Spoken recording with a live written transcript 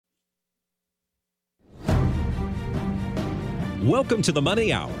Welcome to the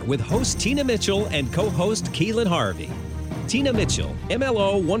Money Hour with host Tina Mitchell and co-host Keelan Harvey. Tina Mitchell,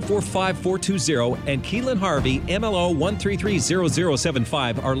 MLO 145420, and Keelan Harvey, MLO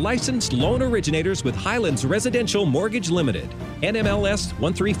 1330075, are licensed loan originators with Highlands Residential Mortgage Limited, NMLS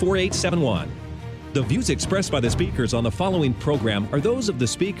 134871. The views expressed by the speakers on the following program are those of the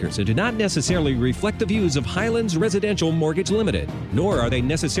speakers and do not necessarily reflect the views of Highlands Residential Mortgage Limited, nor are they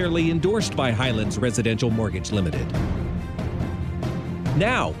necessarily endorsed by Highlands Residential Mortgage Limited.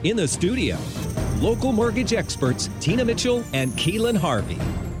 Now, in the studio, local mortgage experts Tina Mitchell and Keelan Harvey.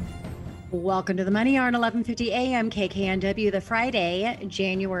 Welcome to the Money Hour on 1150 AM KKNW, the Friday,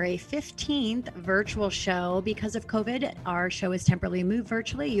 January 15th virtual show. Because of COVID, our show is temporarily moved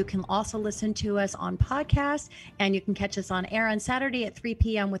virtually. You can also listen to us on podcast, and you can catch us on air on Saturday at 3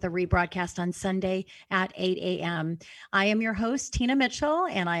 p.m. with a rebroadcast on Sunday at 8 a.m. I am your host, Tina Mitchell,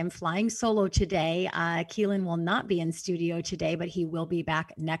 and I am flying solo today. Keelan will not be in studio today, but he will be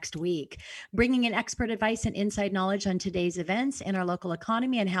back next week, bringing in expert advice and inside knowledge on today's events in our local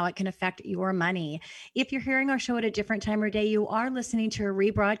economy and how it can affect your money. If you're hearing our show at a different time or day, you are listening to a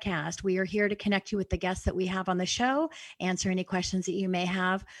rebroadcast. We are here to connect you with the guests that we have on the show, answer any questions that you may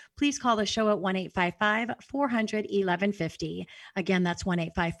have. Please call the show at 1-855-400-1150. Again, that's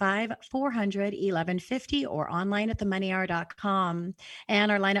 1-855-400-1150 or online at themoneyhour.com.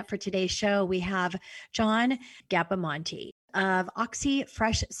 And our lineup for today's show, we have John Gabamonte of Oxy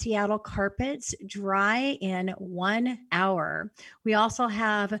Fresh Seattle Carpets, dry in 1 hour. We also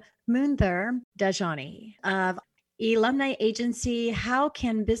have Munther Dajani of Elumin Agency. How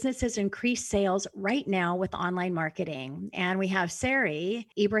can businesses increase sales right now with online marketing? And we have Sari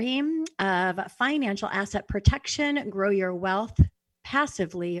Ibrahim of Financial Asset Protection, Grow Your Wealth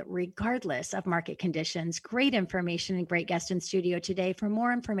passively regardless of market conditions. Great information and great guest in studio today. For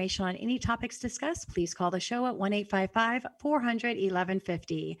more information on any topics discussed, please call the show at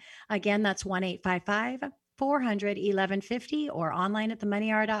 1-855-400-1150. Again, that's 1-855-400-1150 or online at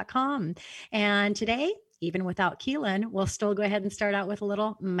themoneyhour.com. And today, even without Keelan, we'll still go ahead and start out with a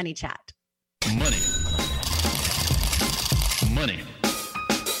little money chat. Money.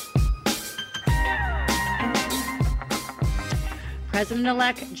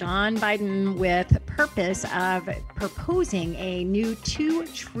 President-elect John Biden, with purpose of proposing a new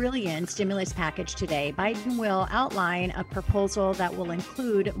 $2 trillion stimulus package today. Biden will outline a proposal that will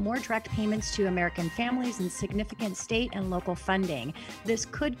include more direct payments to American families and significant state and local funding. This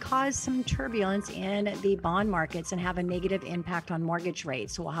could cause some turbulence in the bond markets and have a negative impact on mortgage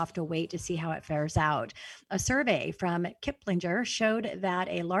rates. So we'll have to wait to see how it fares out. A survey from Kiplinger showed that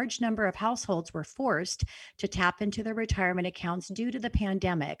a large number of households were forced to tap into their retirement accounts due to the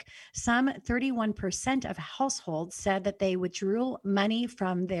pandemic. Some 31% of households said that they withdrew money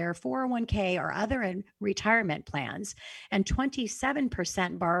from their 401k or other retirement plans, and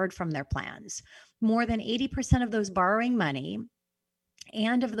 27% borrowed from their plans. More than 80% of those borrowing money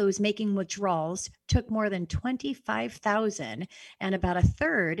and of those making withdrawals took more than $25,000, and about a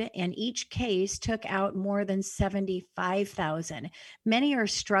third in each case took out more than $75,000. Many are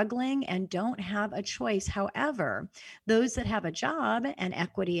struggling and don't have a choice. However, those that have a job and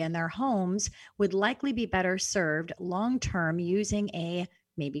equity in their homes would likely be better served long-term using a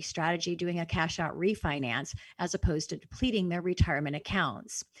maybe strategy, doing a cash out refinance as opposed to depleting their retirement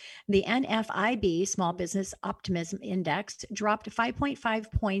accounts. The NFIB Small Business Optimism Index dropped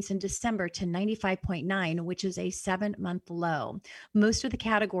 5.5 points in December to 95.9, which is a 7-month low. Most of the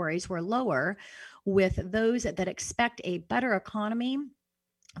categories were lower, with those that expect a better economy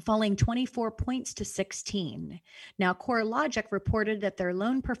falling 24 points to 16. Now, CoreLogic reported that their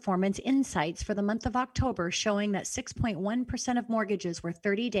loan performance insights for the month of October showing that 6.1% of mortgages were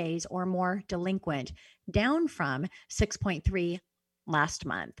 30 days or more delinquent, down from 6.3 last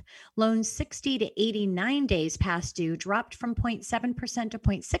month. Loans 60 to 89 days past due dropped from 0.7% to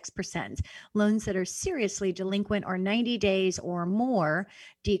 0.6%. Loans that are seriously delinquent or 90 days or more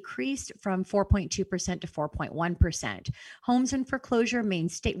decreased from 4.2% to 4.1%. Homes in foreclosure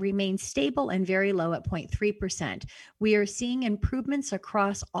remain stable and very low at 0.3%. We are seeing improvements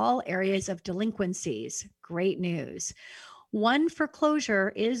across all areas of delinquencies. Great news. One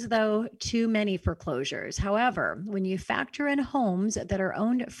foreclosure is, though, too many foreclosures. However, when you factor in homes that are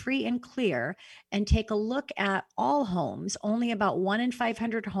owned free and clear and take a look at all homes, only about 1 in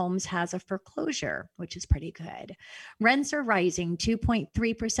 500 homes has a foreclosure, which is pretty good. Rents are rising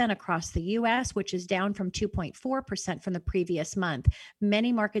 2.3% across the U.S., which is down from 2.4% from the previous month.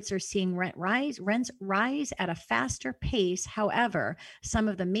 Many markets are seeing rents rise at a faster pace. However, some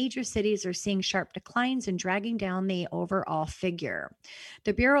of the major cities are seeing sharp declines and dragging down the overall overall figure.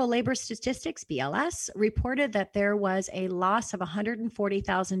 The Bureau of Labor Statistics, BLS, reported that there was a loss of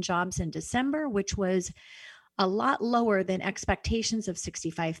 140,000 jobs in December, which was a lot lower than expectations of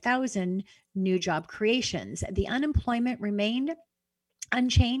 65,000 new job creations. The unemployment remained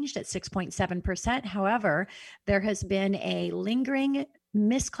unchanged at 6.7%. However, there has been a lingering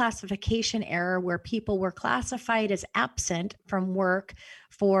misclassification error where people were classified as absent from work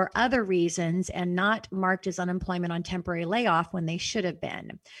for other reasons and not marked as unemployment on temporary layoff when they should have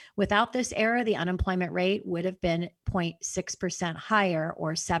been. Without this error, the unemployment rate would have been 0.6% higher,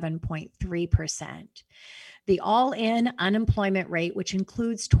 or 7.3%. The all-in unemployment rate, which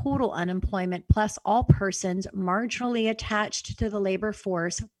includes total unemployment plus all persons marginally attached to the labor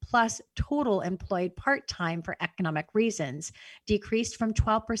force plus total employed part-time for economic reasons, decreased from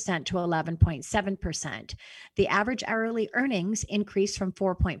 12% to 11.7%. The average hourly earnings increased from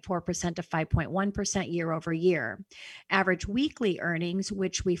 4.4% to 5.1% year over year. Average weekly earnings,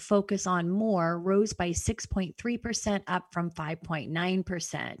 which we focus on more, rose by 6.3%, up from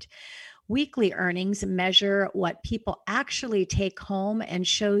 5.9%. Weekly earnings measure what people actually take home and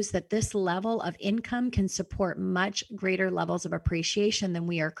shows that this level of income can support much greater levels of appreciation than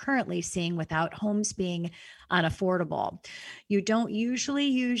we are currently seeing without homes being unaffordable. You don't usually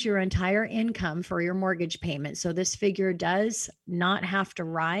use your entire income for your mortgage payment, so this figure does not have to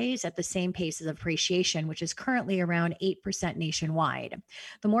rise at the same pace as appreciation, which is currently around 8% nationwide.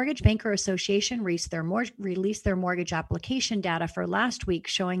 The Mortgage Banker Association released their mortgage application data for last week,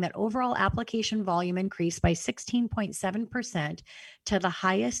 showing that overall application volume increased by 16.7% to the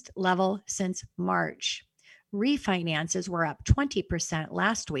highest level since March. Refinances were up 20%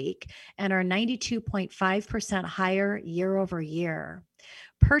 last week and are 92.5% higher year over year.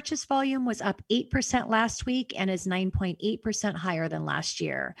 Purchase volume was up 8% last week and is 9.8% higher than last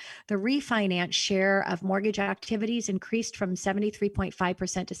year. The refinance share of mortgage activities increased from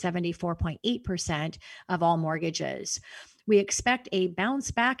 73.5% to 74.8% of all mortgages. We expect a bounce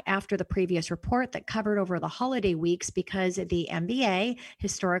back after the previous report that covered over the holiday weeks because the MBA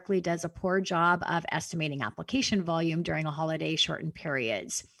historically does a poor job of estimating application volume during a holiday shortened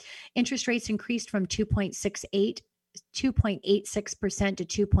periods. Interest rates increased from 2.86% to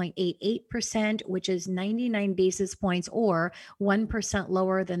 2.88%, which is 99 basis points or 1%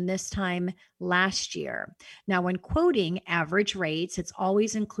 lower than this time last year. Now, when quoting average rates, it's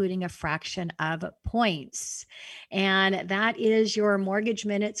always including a fraction of points. And that is your mortgage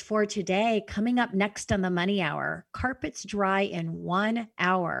minutes for today. Coming up next on the Money Hour, carpets dry in 1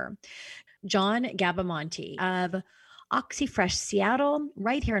 hour. John Gabamonte of OxyFresh Seattle,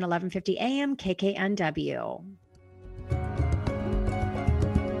 right here at 1150 AM KKNW.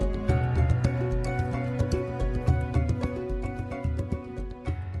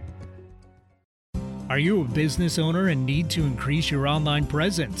 Are you a business owner and need to increase your online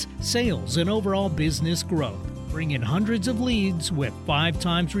presence, sales, and overall business growth? Bring in hundreds of leads with 5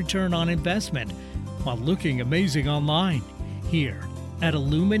 times return on investment while looking amazing online. Here at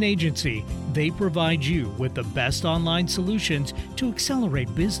Elumin Agency, they provide you with the best online solutions to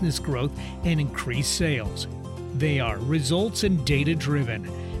accelerate business growth and increase sales. They are results and data driven.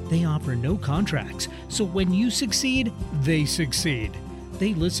 They offer no contracts, so when you succeed, they succeed.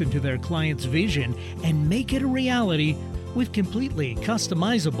 They listen to their client's vision and make it a reality with completely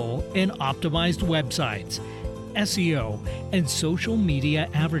customizable and optimized websites, SEO, and social media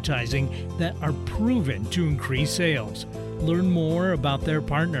advertising that are proven to increase sales. Learn more about their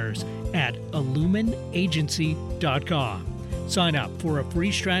partners at illuminagency.com. Sign up for a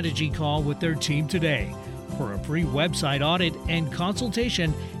free strategy call with their team today. For a free website audit and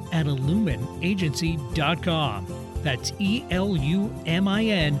consultation at illuminagency.com. That's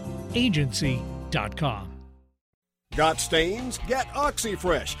ELUMIN agency.com. Got stains? Get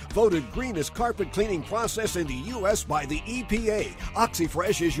OxyFresh, voted greenest carpet cleaning process in the U.S. by the EPA.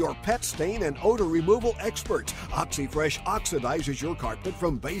 OxyFresh is your pet stain and odor removal expert. OxyFresh oxidizes your carpet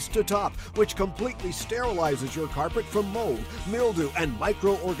from base to top, which completely sterilizes your carpet from mold, mildew, and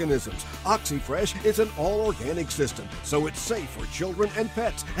microorganisms. OxyFresh is an all-organic system, so it's safe for children and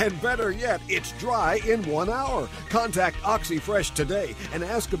pets. And better yet, it's dry in 1 hour. Contact OxyFresh today and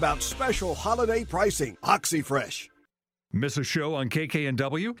ask about special holiday pricing. OxyFresh. Miss a show on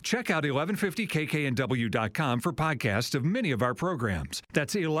KKNW? Check out 1150kknw.com for podcasts of many of our programs.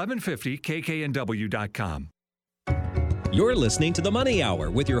 That's 1150kknw.com. You're listening to The Money Hour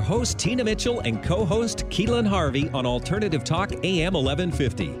with your host, Tina Mitchell, and co-host, Keelan Harvey on Alternative Talk AM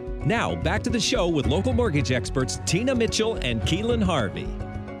 1150. Now, back to the show with local mortgage experts, Tina Mitchell and Keelan Harvey.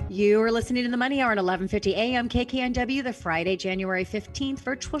 You are listening to the Money Hour at 11:50 a.m. KKNW, the Friday, January 15th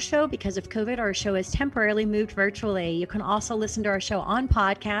virtual show. Because of COVID, our show is temporarily moved virtually. You can also listen to our show on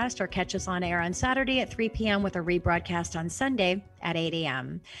podcast or catch us on air on Saturday at 3 p.m. with a rebroadcast on Sunday at 8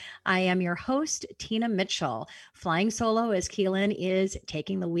 a.m. I am your host, Tina Mitchell, flying solo as Keelan is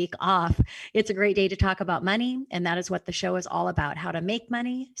taking the week off. It's a great day to talk about money, and that is what the show is all about: how to make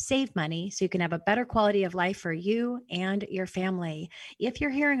money, save money, so you can have a better quality of life for you and your family. If you're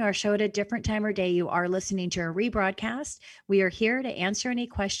hearing our show at a different time or day, you are listening to a rebroadcast. We are here to answer any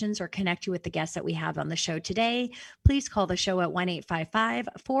questions or connect you with the guests that we have on the show today. Please call the show at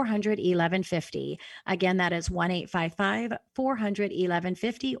 1-855-400-1150. Again, that is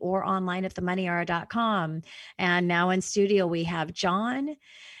 1-855-400-1150 or online at themoneyhour.com. And now in studio, we have John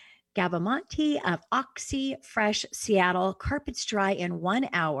Gabamonte of Oxy Fresh Seattle. Carpets dry in 1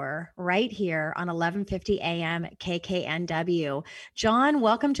 hour right here on 11:50 a.m. KKNW. John,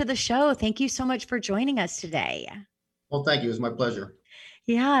 welcome to the show. Thank you so much for joining us today. Well, thank you. It's my pleasure.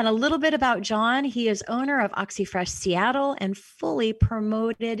 Yeah, and a little bit about John. He is owner of Oxy Fresh Seattle and fully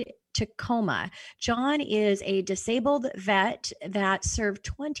promoted Tacoma. John is a disabled vet that served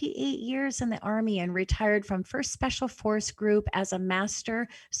 28 years in the Army and retired from 1st Special Force Group as a Master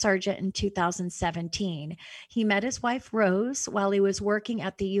Sergeant in 2017. He met his wife, Rose, while he was working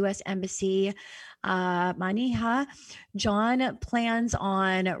at the U.S. Embassy Manija. John plans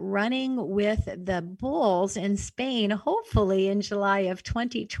on running with the Bulls in Spain, hopefully in July of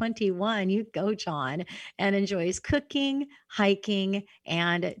 2021. You go, John, and enjoys cooking, hiking,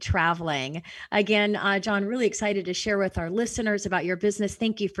 and traveling. Again, John, really excited to share with our listeners about your business.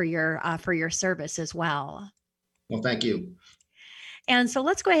 Thank you for your service as well. Well, thank you. And so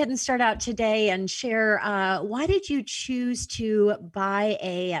let's go ahead and start out today and share, why did you choose to buy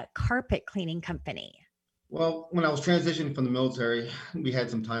a carpet cleaning company? Well, when I was transitioning from the military, we had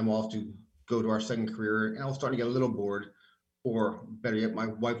some time off to go to our second career, and I was starting to get a little bored, or better yet, my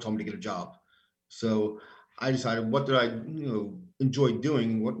wife told me to get a job. So I decided, what did I, enjoy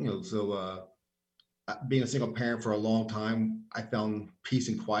doing? Being a single parent for a long time, I found peace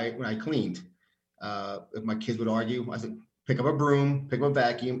and quiet when I cleaned. If my kids would argue, I said, pick up a broom, pick up a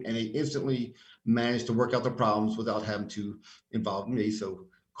vacuum, and they instantly managed to work out the problems without having to involve me. So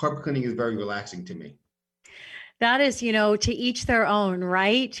carpet cleaning is very relaxing to me. That is, to each their own,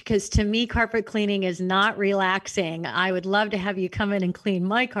 right? Because to me, carpet cleaning is not relaxing. I would love to have you come in and clean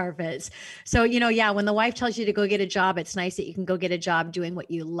my carpets. So, when the wife tells you to go get a job, it's nice that you can go get a job doing what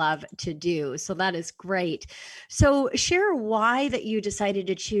you love to do. So that is great. So share why that you decided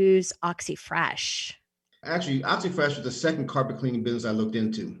to choose Oxy Fresh. Actually, Oxy Fresh was the second carpet cleaning business I looked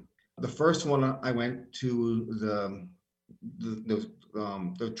into. The first one, I went to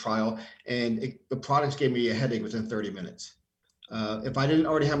the trial, and the products gave me a headache within 30 minutes. If I didn't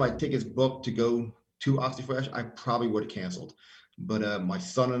already have my tickets booked to go to Oxy Fresh, I probably would have canceled. But my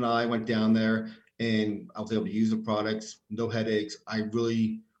son and I went down there, and I was able to use the products, no headaches. I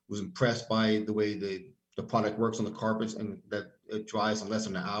really was impressed by the way the product works on the carpets, and that it dries in less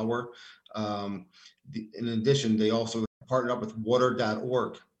than an hour. In addition, they also partnered up with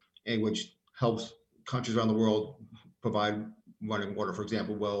water.org, which helps countries around the world provide running water, for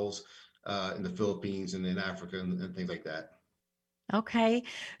example, wells in the Philippines and in Africa and things like that. Okay.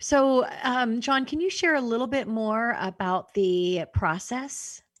 So, John, can you share a little bit more about the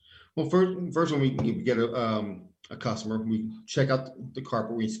process? Well, first when we get a customer, we check out the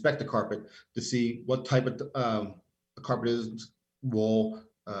carpet, we inspect the carpet to see what type of the carpet is, wall,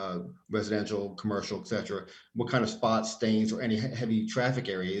 residential, commercial, etc. What kind of spots, stains, or any heavy traffic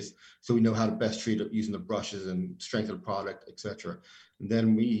areas, so we know how to best treat it using the brushes and strength of the product, etc. And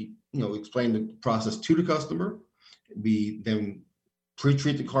then we, explain the process to the customer. We then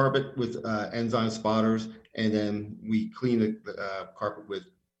pre-treat the carpet with enzyme spotters, and then we clean the carpet with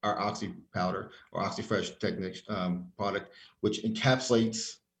our Oxy powder or Oxy Fresh Techniques product, which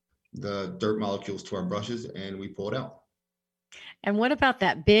encapsulates the dirt molecules to our brushes, and we pull it out. And what about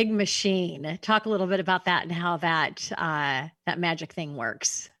that big machine? Talk a little bit about that and how that magic thing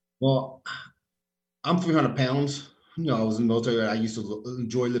works. Well, I'm 300 pounds. I was in the military. I used to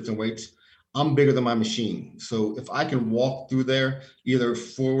enjoy lifting weights. I'm bigger than my machine. So if I can walk through there, either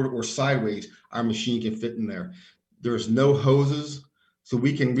forward or sideways, our machine can fit in there. There's no hoses, so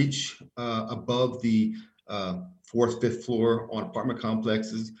we can reach above the 4th, 5th floor on apartment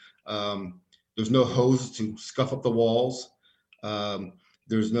complexes. There's no hoses to scuff up the walls.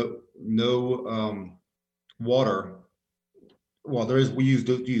 There's no water. Well, there is. We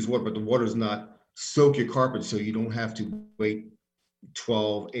use water, but the water does not soak your carpet, so you don't have to wait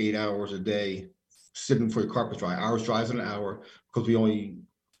 8 hours a day sitting for your carpet dry. Ours dries in an hour because we only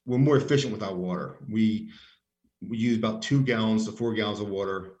we're more efficient with our water. We use about 2 gallons to 4 gallons of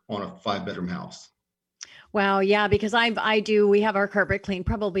water on a 5-bedroom house. Wow, yeah, because we have our carpet cleaned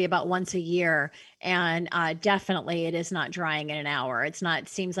probably about once a year, and definitely it is not drying in an hour. It's not,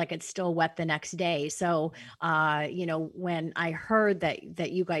 seems like it's still wet the next day. So, when I heard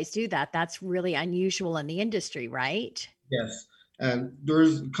that you guys do that, that's really unusual in the industry, right? Yes. And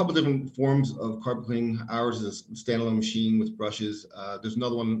there's a couple different forms of carpet cleaning. Ours is a standalone machine with brushes. There's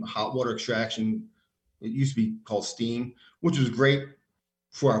another one, hot water extraction. It used to be called steam, which was great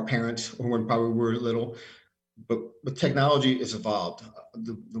for our parents or when probably we were little. But technology has evolved.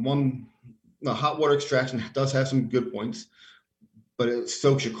 The hot water extraction does have some good points, but it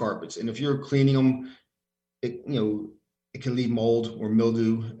soaks your carpets. And if you're cleaning them, it can leave mold or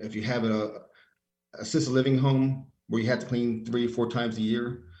mildew. If you have a assisted living home where you have to clean 3 or 4 times a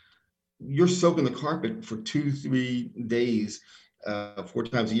year, you're soaking the carpet for 2, 3 days, 4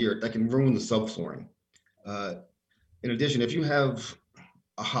 times a year. That can ruin the subflooring. In addition, if you have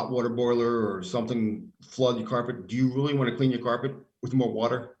a hot water boiler or something flood your carpet, do you really want to clean your carpet with more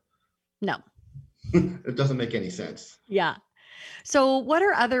water? No. It doesn't make any sense. Yeah. So, what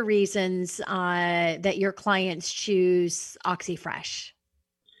are other reasons that your clients choose OxyFresh?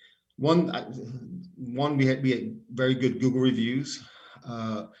 One, we had very good Google reviews.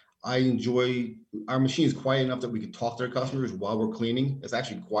 I enjoy our machine is quiet enough that we can talk to our customers while we're cleaning. It's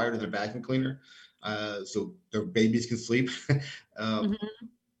actually quieter than a vacuum cleaner, so their babies can sleep. Mhm.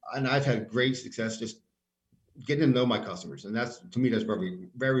 And I've had great success just getting to know my customers, and that's, to me, that's very,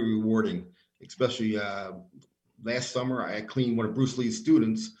 very rewarding. Especially last summer, I cleaned one of Bruce Lee's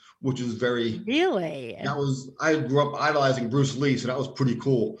students, which was very. Really? I grew up idolizing Bruce Lee, so that was pretty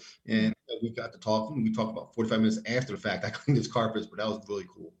cool. And we got to talk, and we talked about 45 minutes after the fact. I cleaned his carpets, but that was really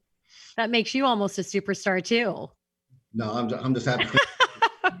cool. That makes you almost a superstar too. No, I'm just happy.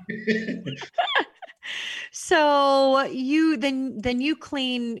 So you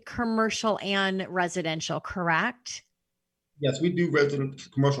clean commercial and residential, correct? Yes, we do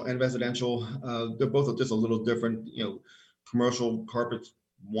commercial and residential. They're both just a little different. Commercial carpets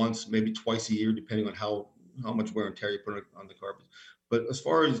once, maybe twice a year, depending on how much wear and tear you put on the carpet. But as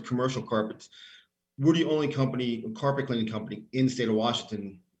far as commercial carpets, we're the only carpet cleaning company in the state of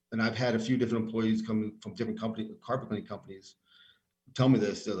Washington. And I've had a few different employees coming from different carpet cleaning companies, tell me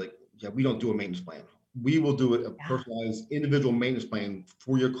this. They're like, yeah, we don't do a maintenance plan. We will do a personalized individual maintenance plan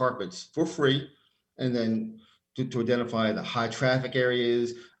for your carpets for free. And then to identify the high traffic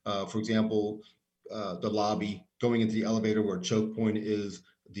areas, for example, the lobby, going into the elevator where a choke point is,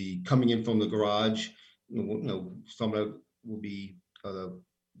 the coming in from the garage. Some of it will be, the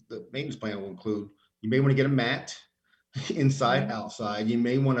maintenance plan will include, you may want to get a mat inside, outside. You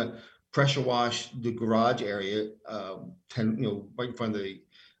may want to pressure wash the garage area, right in front of the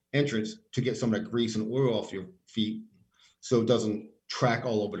entrance, to get some of that grease and oil off your feet so it doesn't track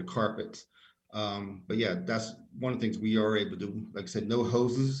all over the carpets. But yeah, that's one of the things we are able to do. Like I said, no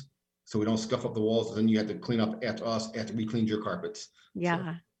hoses, so we don't scuff up the walls. And then you have to clean up after us after we cleaned your carpets.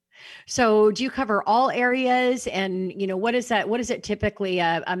 Yeah. So do you cover all areas? And what is that? What is it typically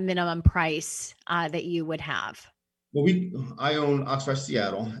a minimum price that you would have? Well, I own Oxford,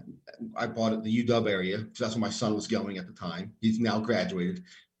 Seattle. I bought it the UW area because that's where my son was going at the time. He's now graduated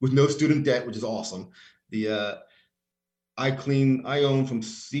with no student debt, which is awesome. I own from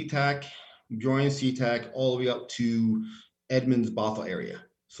SeaTac, Bjorn SeaTac, all the way up to Edmonds, Bothell area.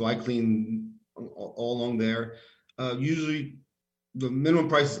 So I clean all along there. Usually the minimum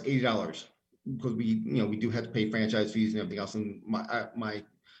price is $80 because we do have to pay franchise fees and everything else. And my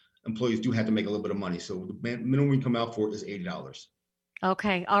employees do have to make a little bit of money. So the minimum we come out for is $80.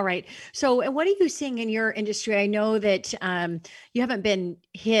 Okay. All right. So what are you seeing in your industry? I know that you haven't been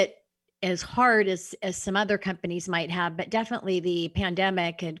hit as hard as some other companies might have, but definitely the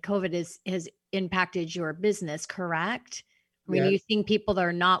pandemic and COVID has impacted your business, correct? I mean, Yeah. are you seeing people that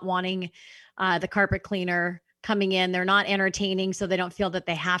are not wanting the carpet cleaner coming in? They're not entertaining, so they don't feel that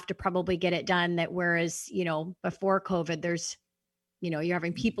they have to probably get it done. That whereas, before COVID, there's, you're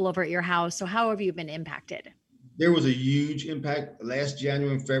having people over at your house. So how have you been impacted? There was a huge impact last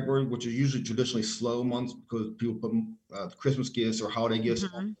January and February, which are usually traditionally slow months because people put Christmas gifts or holiday gifts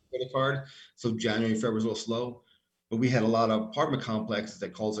on the credit card. So January and February was a little slow, but we had a lot of apartment complexes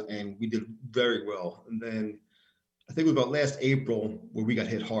that calls it, and we did very well. And then I think it was about last April where we got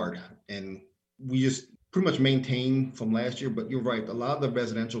hit hard, and we just pretty much maintained from last year. But you're right, a lot of the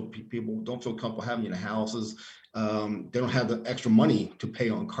residential people don't feel comfortable having in the houses. They don't have the extra money to pay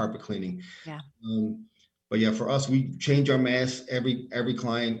on carpet cleaning. Yeah. But yeah, for us, we change our masks every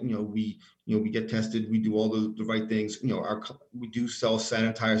client. We get tested. We do all the right things. We do sell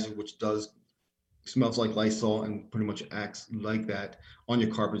sanitizer, which smells like Lysol and pretty much acts like that on your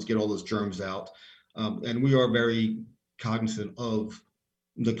carpets, get all those germs out. And we are very cognizant of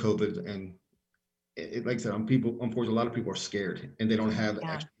the COVID, and like I said, unfortunately, a lot of people are scared and they don't have the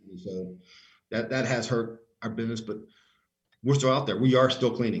extra. So that has hurt our business, but we're still out there. We are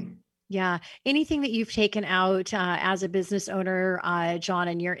still cleaning. Yeah. Anything that you've taken out as a business owner, John,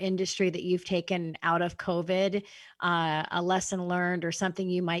 in your industry that you've taken out of COVID, a lesson learned or something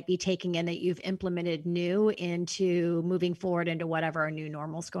you might be taking in that you've implemented new into moving forward into whatever our new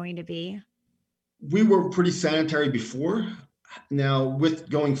normal is going to be? We were pretty sanitary before. Now, with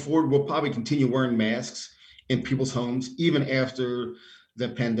going forward, we'll probably continue wearing masks in people's homes, even after the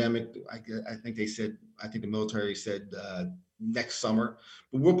pandemic. I think the military said next summer,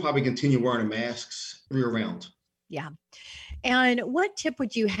 but we'll probably continue wearing masks year round. Yeah. And what tip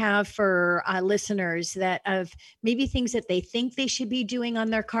would you have for listeners that of maybe things that they think they should be doing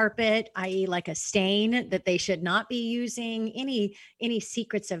on their carpet, i.e. like a stain that they should not be using? Any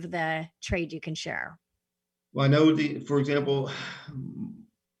secrets of the trade you can share? Well, I know for example,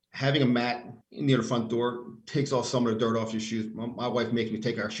 having a mat near the front door takes off some of the dirt off your shoes. My wife makes me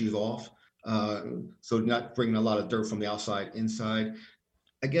take our shoes off. So not bringing a lot of dirt from the outside inside.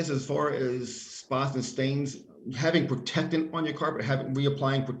 I guess as far as spots and stains, having protectant on your carpet,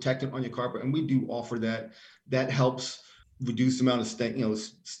 reapplying protectant on your carpet, and we do offer that. That helps reduce the amount of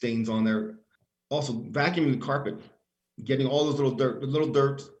stains on there. Also, vacuuming the carpet, getting all those little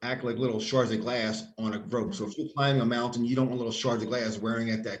dirt act like little shards of glass on a rope. So if you're climbing a mountain, you don't want little shards of glass wearing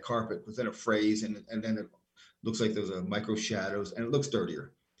at that carpet because then it frays and then it looks like there's a micro shadows and it looks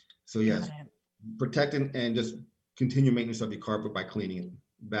dirtier. So yes, protecting and just continue maintenance of your carpet by cleaning it,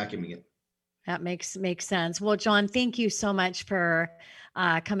 vacuuming it. That makes sense. Well, John, thank you so much for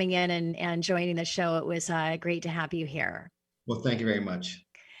coming in and joining the show. It was great to have you here. Well, thank you very much.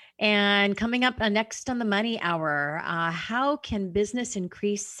 And coming up next on the Money Hour, how can business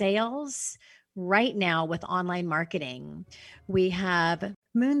increase sales right now with online marketing? We have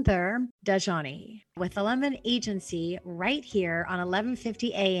Munther Dajani with Elumin Agency right here on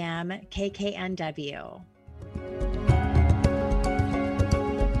 1150 AM KKNW.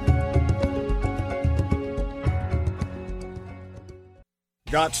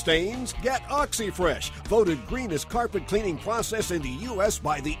 Got stains? Get OxyFresh. Voted greenest carpet cleaning process in the U.S.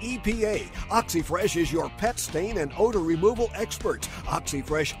 by the EPA. OxyFresh is your pet stain and odor removal expert.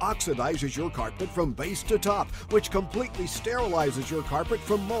 OxyFresh oxidizes your carpet from base to top, which completely sterilizes your carpet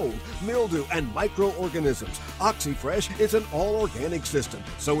from mold, mildew, and microorganisms. OxyFresh is an all-organic system,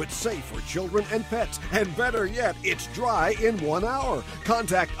 so it's safe for children and pets. And better yet, it's dry in 1 hour.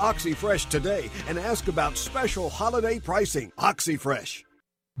 Contact OxyFresh today and ask about special holiday pricing. OxyFresh.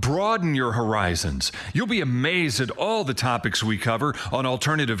 Broaden your horizons. You'll be amazed at all the topics we cover on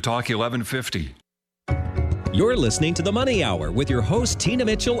Alternative Talk 1150. You're listening to The Money Hour with your host, Tina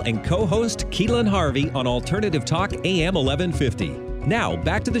Mitchell, and co-host, Keelan Harvey on Alternative Talk AM 1150. Now,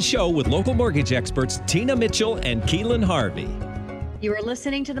 back to the show with local mortgage experts, Tina Mitchell and Keelan Harvey. You are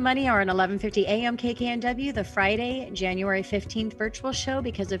listening to the Money Hour on 1150 AM KKNW, the Friday, January 15th virtual show.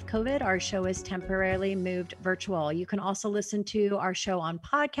 Because of COVID, our show is temporarily moved virtual. You can also listen to our show on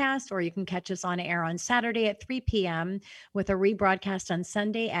podcast, or you can catch us on air on Saturday at 3 p.m. with a rebroadcast on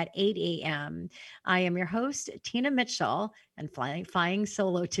Sunday at 8 a.m. I am your host, Tina Mitchell, and flying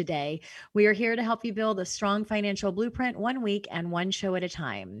solo today. We are here to help you build a strong financial blueprint 1 week and one show at a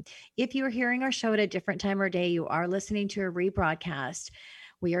time. If you are hearing our show at a different time or day, you are listening to a rebroadcast.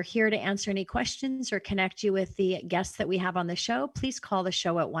 We are here to answer any questions or connect you with the guests that we have on the show. Please call the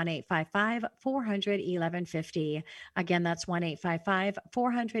show at 1-855-400-1150. Again, that's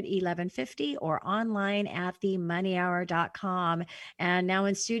 1-855-400-1150 or online at themoneyhour.com. And now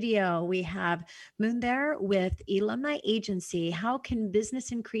in studio, we have Munther with Elumin Agency. How can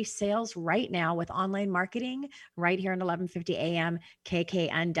business increase sales right now with online marketing? Right here on 1150 AM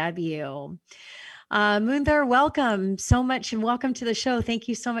KKNW. Munther, welcome so much and welcome to the show. Thank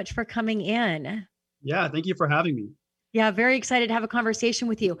you so much for coming in. Yeah, thank you for having me. Yeah, very excited to have a conversation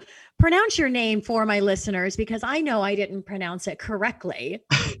with you. Pronounce your name for my listeners because I know I didn't pronounce it correctly.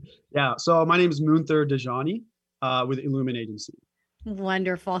 Yeah, so my name is Munther Dajani with Elumin Agency.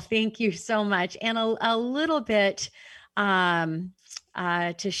 Wonderful. Thank you so much. And a little bit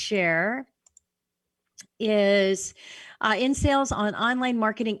to share is In sales on online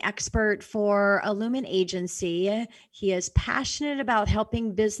marketing expert for Elumin Agency. He is passionate about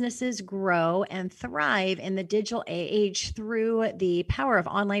helping businesses grow and thrive in the digital age through the power of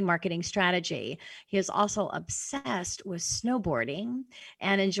online marketing strategy. He is also obsessed with snowboarding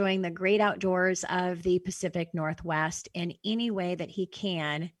and enjoying the great outdoors of the Pacific Northwest in any way that he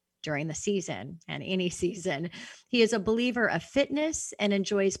can during the season and any season. He is a believer of fitness and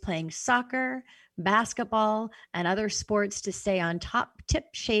enjoys playing soccer, basketball, and other sports to stay on top tip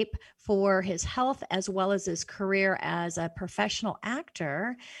shape for his health as well as his career as a professional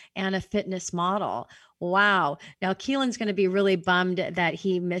actor and a fitness model. Wow. Now, Keelan's going to be really bummed that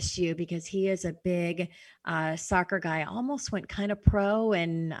he missed you because he is a big soccer guy. Almost went kind of pro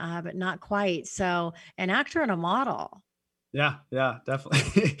and but not quite. So, an actor and a model. Yeah,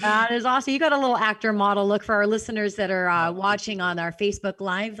 definitely. That is awesome. You got a little actor model look for our listeners that are watching on our Facebook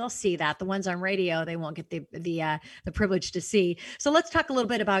Live. They'll see that. The ones on radio, they won't get the privilege to see. So let's talk a little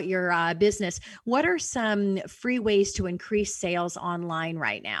bit about your business. What are some free ways to increase sales online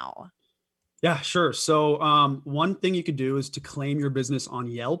right now? Yeah, sure. So one thing you could do is to claim your business on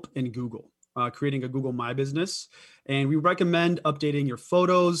Yelp and Google, creating a Google My Business. And we recommend updating your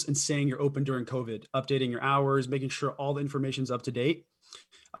photos and saying you're open during COVID, updating your hours, making sure all the information's up to date.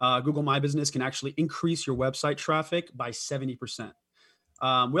 Google My Business can actually increase your website traffic by 70%.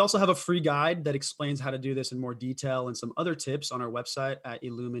 We also have a free guide that explains how to do this in more detail and some other tips on our website at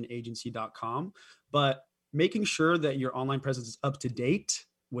eluminagency.com. But making sure that your online presence is up to date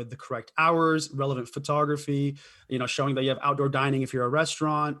with the correct hours, relevant photography, showing that you have outdoor dining if you're a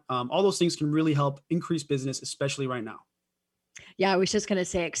restaurant. All those things can really help increase business, especially right now. Yeah, I was just going to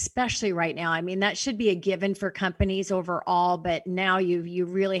say, especially right now. I mean, that should be a given for companies overall, but now you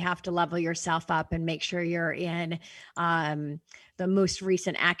really have to level yourself up and make sure you're in the most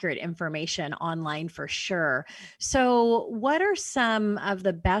recent accurate information online for sure. So, what are some of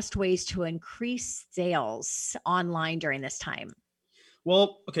the best ways to increase sales online during this time?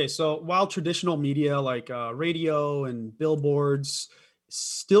 Well, okay. So while traditional media like radio and billboards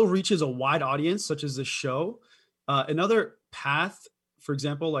still reaches a wide audience, such as this show, another path, for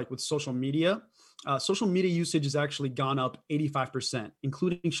example, like with social media usage has actually gone up 85%,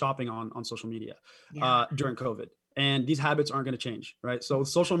 including shopping on social media during COVID. And these habits aren't going to change, right? So with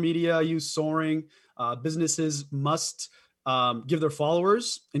social media use soaring, businesses must give their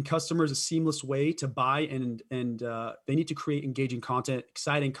followers and customers a seamless way to buy, and they need to create engaging content,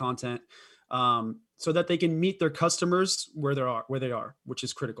 exciting content, so that they can meet their customers where they are, which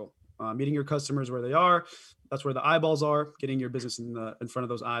is critical. Meeting your customers where they are, that's where the eyeballs are. Getting your business in front of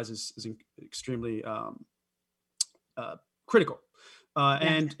those eyes is extremely critical.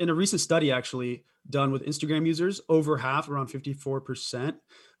 And in a recent study actually done with Instagram users, over half, around 54%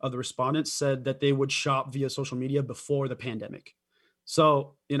 of the respondents said that they would shop via social media before the pandemic.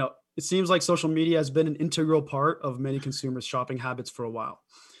 So, it seems like social media has been an integral part of many consumers' shopping habits for a while.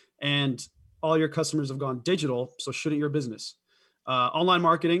 And all your customers have gone digital, so shouldn't your business? Online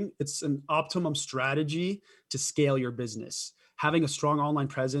marketing, it's an optimum strategy to scale your business. Having a strong online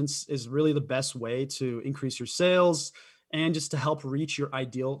presence is really the best way to increase your sales and just to help reach your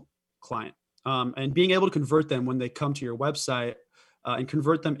ideal client. And being able to convert them when they come to your website and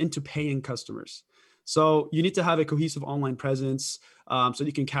convert them into paying customers. So you need to have a cohesive online presence so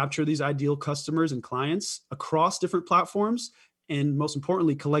you can capture these ideal customers and clients across different platforms, and most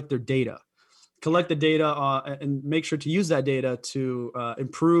importantly, collect their data. Collect the data and make sure to use that data to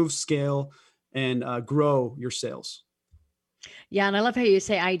improve, scale, and grow your sales. Yeah, and I love how you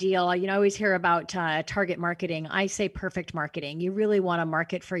say ideal. I always hear about target marketing. I say perfect marketing. You really want to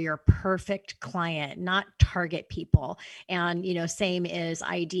market for your perfect client, not target people. And, same is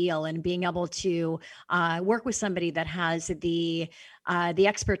ideal, and being able to work with somebody that has the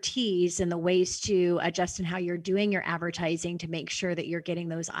expertise and the ways to adjust in how you're doing your advertising to make sure that you're getting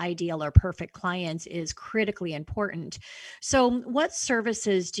those ideal or perfect clients is critically important. So what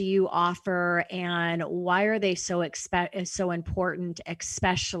services do you offer, and why are they so important,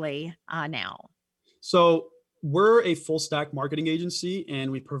 especially now? So we're a full stack marketing agency,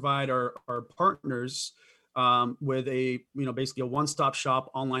 and we provide our partners with basically a one-stop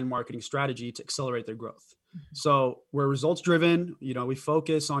shop online marketing strategy to accelerate their growth. So we're results driven. We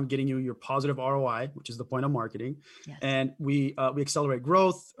focus on getting you your positive ROI, which is the point of marketing. Yes. And we accelerate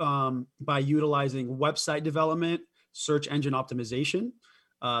growth by utilizing website development, search engine optimization,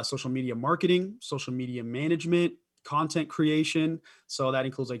 social media marketing, social media management, content creation. So that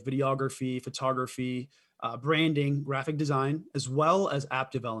includes like videography, photography, branding, graphic design, as well as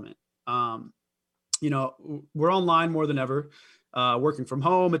app development. We're online more than ever. working from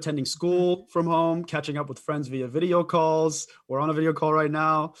home, attending school from home, catching up with friends via video calls. We're on a video call right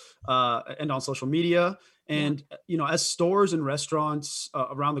now, and on social media. And, as stores and restaurants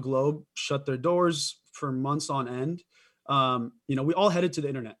around the globe shut their doors for months on end, we all headed to the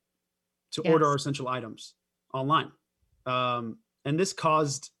internet to order our essential items online. And this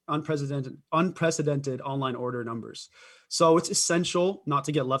caused unprecedented online order numbers. So it's essential not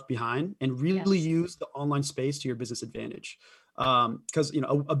to get left behind and really use the online space to your business advantage. Because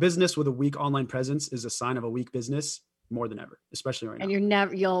a business with a weak online presence is a sign of a weak business more than ever, especially right now. And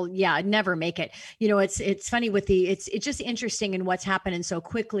you'll never make it. It's funny with it's just interesting in what's happening so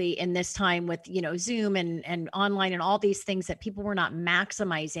quickly in this time with, Zoom and online and all these things that people were not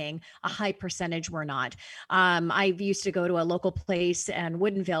maximizing. A high percentage were not. I used to go to a local place in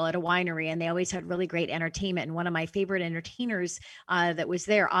Woodinville at a winery, and they always had really great entertainment. And one of my favorite entertainers that was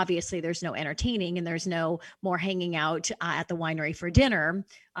there, obviously there's no entertaining and there's no more hanging out at the winery for dinner,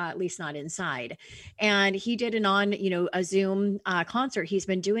 at least not inside. And he did a Zoom concert. He's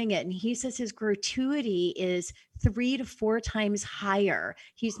been doing it. And he says his gratuity is 3 to 4 times higher.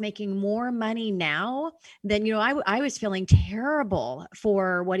 He's making more money now than, I was feeling terrible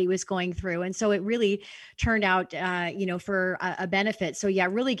for what he was going through. And so it really turned out, for a benefit. So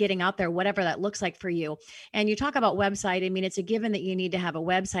really getting out there, whatever that looks like for you. And you talk about website. I mean, it's a given that you need to have a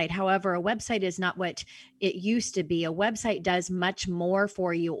website. However, a website is not what it used to be. A website does much more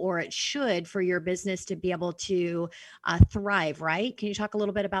for you, or it should, for your business to be able to thrive, right? Can you talk a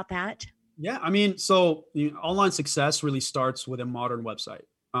little bit about that? Yeah, I mean, so online success really starts with a modern website.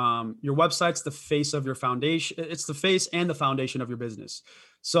 Your website's the face of your foundation. It's the face and the foundation of your business.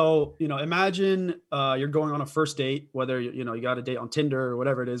 So, imagine you're going on a first date, whether, you got a date on Tinder or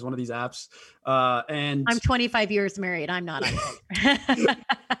whatever it is, one of these apps. And I'm 25 years married. I'm not on Tinder.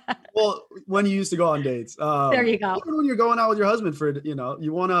 Well, when you used to go on dates. There you go. Even when you're going out with your husband for,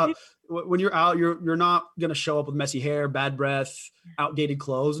 you want to, when you're out, you're not going to show up with messy hair, bad breath, outdated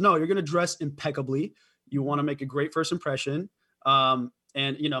clothes. No, you're going to dress impeccably. You want to make a great first impression, and,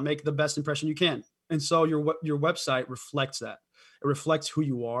 make the best impression you can. And so your website reflects that. It reflects who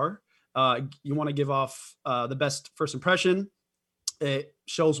you are. You want to give off the best first impression. It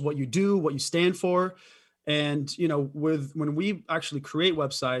shows what you do, what you stand for. And, when we actually create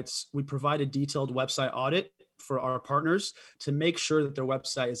websites, we provide a detailed website audit for our partners to make sure that their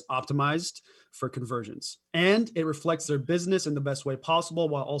website is optimized for conversions, and it reflects their business in the best way possible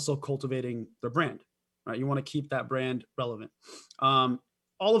while also cultivating their brand, right? You want to keep that brand relevant. All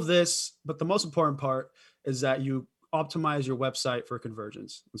of this, but the most important part is that you optimize your website for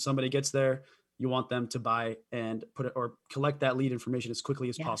conversions. When somebody gets there, you want them to buy and put it or collect that lead information as quickly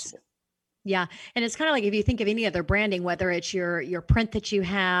as possible. Yeah. And it's kind of like, if you think of any other branding, whether it's your print that you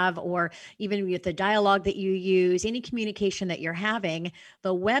have, or even with the dialogue that you use, any communication that you're having,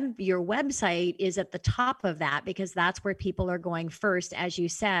 your website is at the top of that, because that's where people are going first, as you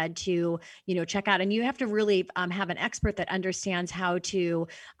said, to, check out. And you have to really have an expert that understands how to,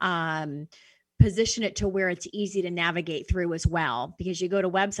 position it to where it's easy to navigate through as well, because you go to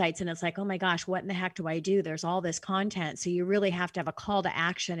websites and it's like, oh my gosh, what in the heck do I do? There's all this content. So you really have to have a call to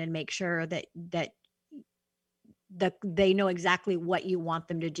action and make sure that they know exactly what you want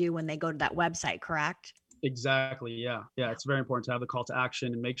them to do when they go to that website, correct? Exactly. Yeah. Yeah. It's very important to have the call to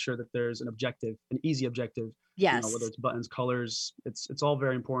action and make sure that there's an objective, an easy objective. Yes. Whether it's buttons, colors, it's all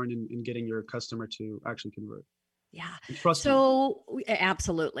very important in getting your customer to actually convert. Yeah. So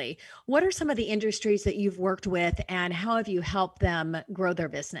absolutely. What are some of the industries that you've worked with, and how have you helped them grow their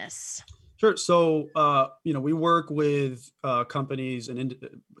business? Sure. So, we work with companies and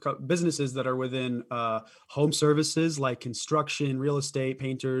businesses that are within home services like construction, real estate,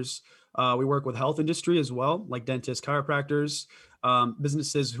 painters. We work with health industry as well, like dentists, chiropractors,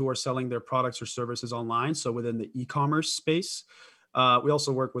 businesses who are selling their products or services online. So within the e-commerce space, we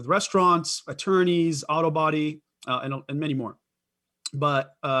also work with restaurants, attorneys, auto body, and many more.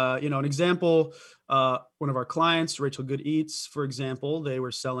 But, an example, one of our clients, Rachel Good Eats, for example, they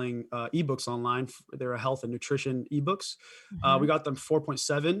were selling ebooks online. They're health and nutrition ebooks. We got them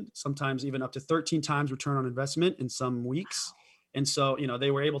 4.7, sometimes even up to 13 times return on investment in some weeks. And so,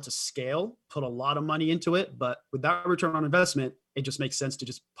 they were able to scale, put a lot of money into it, but with that return on investment, it just makes sense to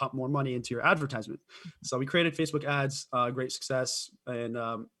just pump more money into your advertisement. So we created Facebook ads, great success. And,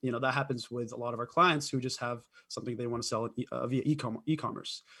 that happens with a lot of our clients who just have something they want to sell via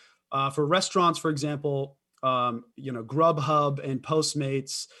e-commerce. For restaurants, for example, Grubhub and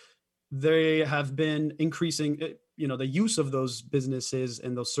Postmates, they have been increasing, the use of those businesses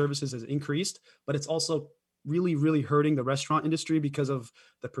and those services has increased, but it's also really, really hurting the restaurant industry because of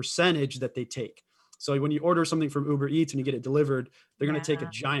the percentage that they take. So when you order something from Uber Eats and you get it delivered, they're going to take a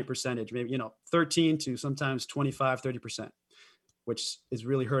Yeah. giant percentage, maybe, 13 to sometimes 25, 30%, which is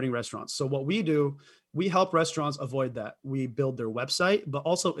really hurting restaurants. So what we do, we help restaurants avoid that. We build their website, but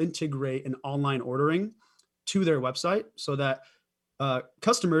also integrate an online ordering to their website so that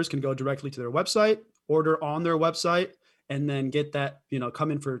customers can go directly to their website, order on their website, and then get that,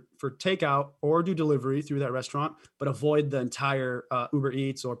 come in for takeout or do delivery through that restaurant, but avoid the entire Uber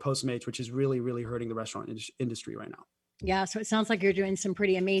Eats or Postmates, which is really, really hurting the restaurant industry right now. Yeah. So it sounds like you're doing some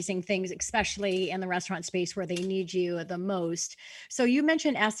pretty amazing things, especially in the restaurant space where they need you the most. So you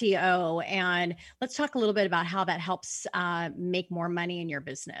mentioned SEO, and let's talk a little bit about how that helps make more money in your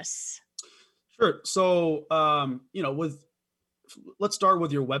business. Sure. So, let's start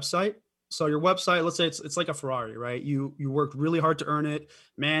with your website. So your website, let's say it's like a Ferrari, right? You worked really hard to earn it.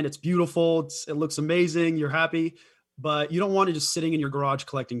 Man, it's beautiful. It looks amazing. You're happy, but you don't want it just sitting in your garage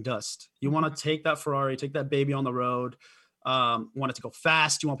collecting dust. You want to take that Ferrari, take that baby on the road. Want it to go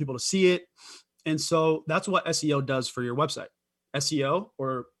fast. You want people to see it. And so that's what SEO does for your website. SEO,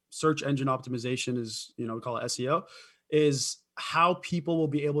 or search engine optimization, is, we call it SEO, is how people will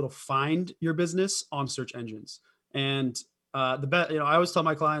be able to find your business on search engines. And the best, I always tell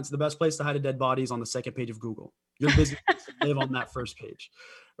my clients, the best place to hide a dead body is on the second page of Google. Your business needs to live on that first page,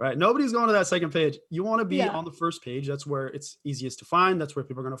 right? Nobody's going to that second page. You want to be on the first page. That's where it's easiest to find. That's where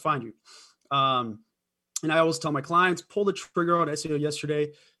people are going to find you. And I always tell my clients, pull the trigger on SEO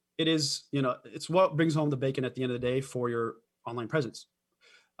yesterday. It is, it's what brings home the bacon at the end of the day for your online presence.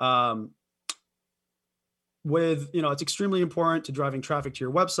 It's extremely important to driving traffic to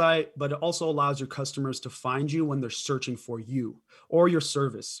your website, but it also allows your customers to find you when they're searching for you or your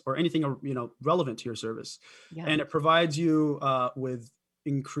service or anything, relevant to your service. Yeah. And it provides you with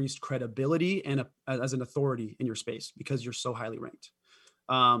increased credibility and as an authority in your space because you're so highly ranked.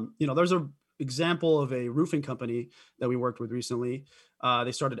 There's a example of a roofing company that we worked with recently.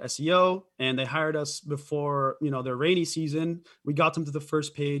 They started SEO and they hired us before, their rainy season. We got them to the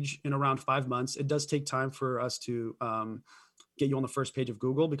first page in around 5 months. It does take time for us to get you on the first page of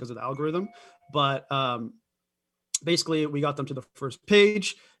Google because of the algorithm. But basically, we got them to the first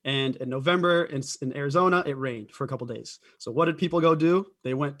page. And in November in Arizona, it rained for a couple of days. So what did people go do?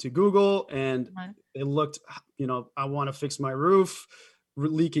 They went to Google and they looked, I want to fix my roof,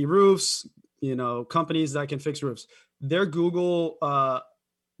 leaky roofs, companies that can fix roofs. Their Google,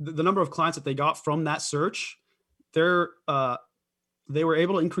 the number of clients that they got from that search, they were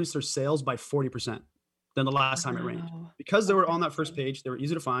able to increase their sales by 40% than the last time it rained. Because they were on that first page, they were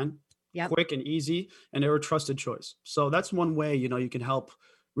easy to find, quick and easy, and they were a trusted choice. So that's one way, you can help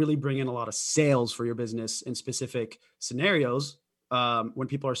really bring in a lot of sales for your business in specific scenarios when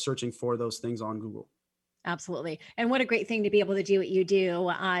people are searching for those things on Google. Absolutely. And what a great thing to be able to do what you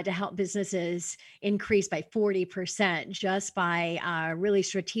do to help businesses increase by 40% just by really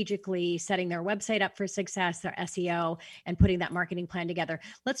strategically setting their website up for success, their SEO, and putting that marketing plan together.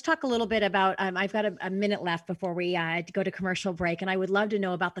 Let's talk a little bit about, I've got a minute left before we go to commercial break. And I would love to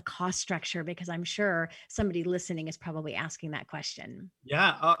know about the cost structure because I'm sure somebody listening is probably asking that question.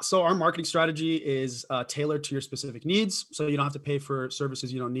 Yeah. So our marketing strategy is tailored to your specific needs. So you don't have to pay for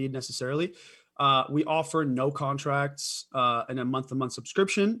services you don't need necessarily. We offer no contracts and a month-to-month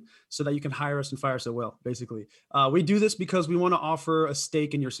subscription so that you can hire us and fire us at will, basically. We do this because we want to offer a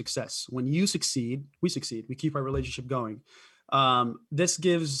stake in your success. When you succeed, we succeed. We keep our relationship going. This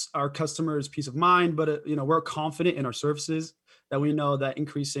gives our customers peace of mind, but we're confident in our services that we know that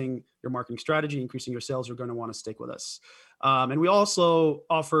increasing your marketing strategy, increasing your sales, you're going to want to stick with us. And we also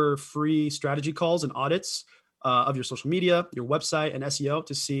offer free strategy calls and audits of your social media, your website, and SEO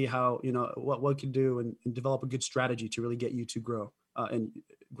to see how, what we can do and develop a good strategy to really get you to grow and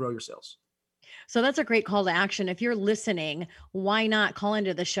grow your sales. So that's a great call to action. If you're listening, why not call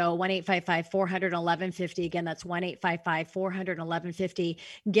into the show, 1-855-400-1150. Again, that's 1-855-400-1150.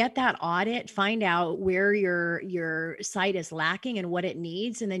 Get that audit, find out where your site is lacking and what it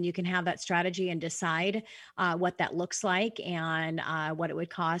needs. And then you can have that strategy and decide what that looks like and what it would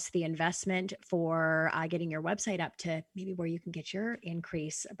cost, the investment for getting your website up to maybe where you can get your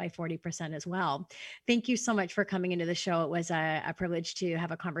increase by 40% as well. Thank you so much for coming into the show. It was a privilege to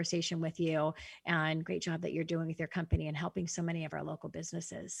have a conversation with you. And great job that you're doing with your company and helping so many of our local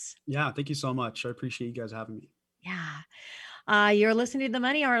businesses. Yeah, thank you so much. I appreciate you guys having me. Yeah. You're listening to The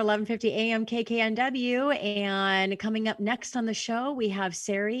Money Hour, 1150 AM KKNW. And coming up next on the show, we have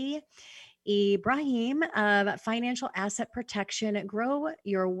Sari Ibrahim of Financial Asset Protection. Grow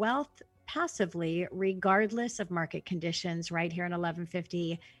your wealth passively, regardless of market conditions, right here on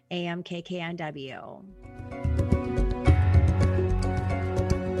 1150 AM KKNW.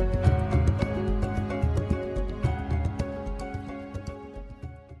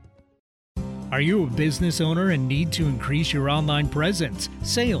 Are you a business owner and need to increase your online presence,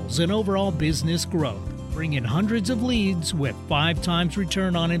 sales, and overall business growth? Bring in hundreds of leads with 5 times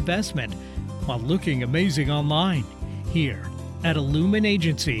return on investment while looking amazing online. Here at Elumin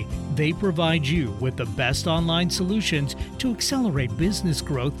Agency, they provide you with the best online solutions to accelerate business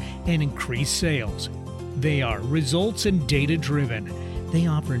growth and increase sales. They are results and data driven. They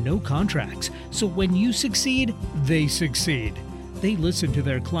offer no contracts, so when you succeed, they succeed. They listen to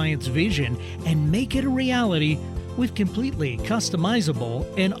their client's vision and make it a reality with completely customizable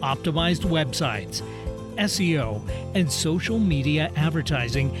and optimized websites, SEO, and social media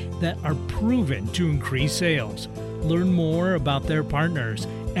advertising that are proven to increase sales. Learn more about their partners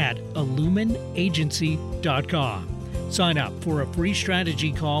at illuminagency.com. Sign up for a free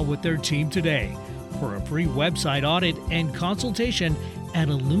strategy call with their team today. For a free website audit and consultation at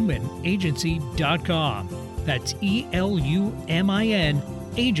illuminagency.com. That's ELUMIN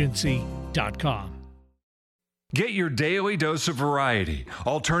agency.com. Get your daily dose of variety.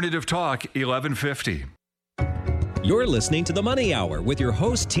 Alternative Talk 1150. You're listening to The Money Hour with your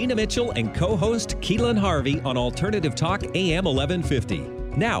host, Tina Mitchell, and co-host, Keelan Harvey on Alternative Talk AM 1150.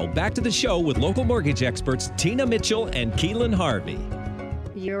 Now, back to the show with local mortgage experts, Tina Mitchell and Keelan Harvey.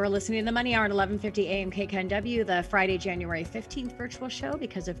 You're listening to The Money Hour at 1150 AM KKNW, the Friday, January 15th virtual show.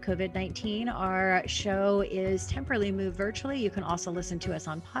 Because of COVID-19, our show is temporarily moved virtually. You can also listen to us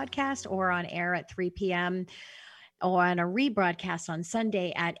on podcast or on air at 3 p.m. or on a rebroadcast on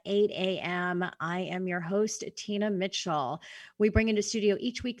Sunday at 8 a.m. I am your host, Tina Mitchell. We bring into studio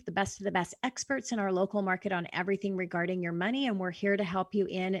each week the best of the best experts in our local market on everything regarding your money, and we're here to help you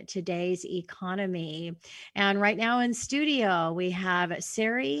in today's economy. And right now in studio, we have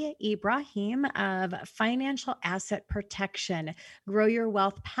Sari Ibrahim of Financial Asset Protection. Grow your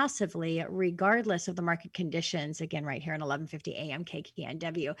wealth passively, regardless of the market conditions. Again, right here on 1150 AM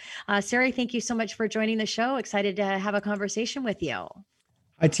KKNW. Sari, thank you so much for joining the show. Excited to have a conversation with you.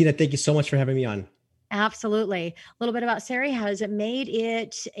 Hi, Tina. Thank you so much for having me on. Absolutely. A little bit about Sari has made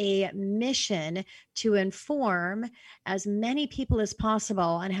it a mission to inform as many people as possible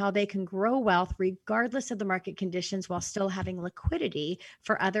on how they can grow wealth regardless of the market conditions while still having liquidity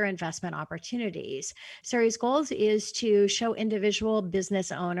for other investment opportunities. Sari's goals is to show individual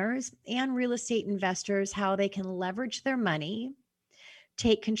business owners and real estate investors how they can leverage their money,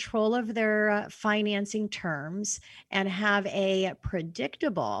 take control of their financing terms, and have a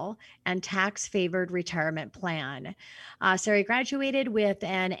predictable and tax-favored retirement plan. Sari graduated with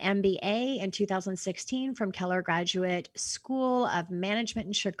an MBA in 2016 from Keller Graduate School of Management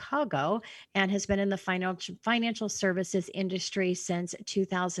in Chicago and has been in the financial services industry since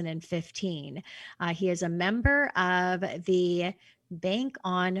 2015. He is a member of the Bank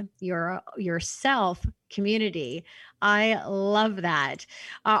on Yourself community. I love that.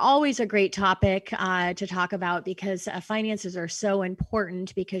 Always a great topic to talk about because finances are so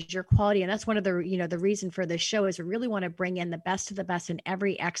important because your quality, and that's one of the, the reason for this show is we really want to bring in the best of the best in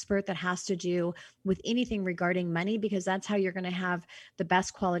every expert that has to do with anything regarding money, because that's how you're going to have the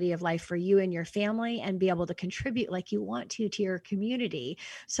best quality of life for you and your family and be able to contribute like you want to your community.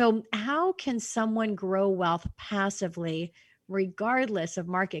 So how can someone grow wealth passively regardless of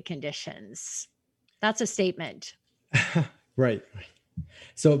market conditions? That's a statement. Right.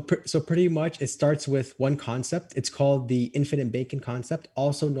 So pretty much it starts with one concept. It's called the infinite banking concept,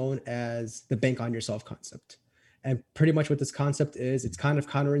 also known as the bank on yourself concept. And pretty much what this concept is, it's kind of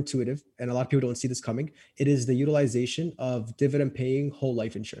counterintuitive, and a lot of people don't see this coming. It is the utilization of dividend paying whole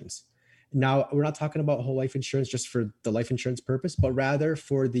life insurance. Now, we're not talking about whole life insurance just for the life insurance purpose, but rather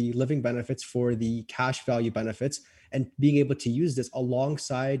for the living benefits, for the cash value benefits, and being able to use this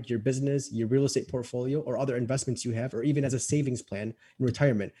alongside your business, your real estate portfolio, or other investments you have, or even as a savings plan in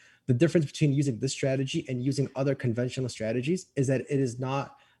retirement. The difference between using this strategy and using other conventional strategies is that it is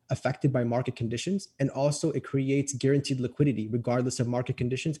not affected by market conditions. And also it creates guaranteed liquidity regardless of market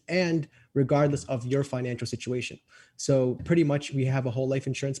conditions and regardless of your financial situation. So pretty much we have a whole life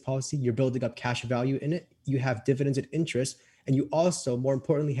insurance policy. You're building up cash value in it. You have dividends and interest. And you also, more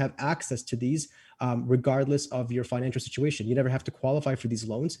importantly, have access to these regardless of your financial situation. You never have to qualify for these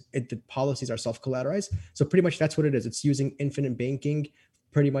loans. The policies are self-collateralized. So pretty much that's what it is. It's using infinite banking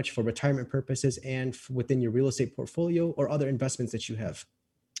pretty much for retirement purposes and within your real estate portfolio or other investments that you have.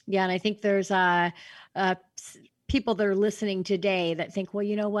 Yeah. And I think there's people that are listening today that think, well,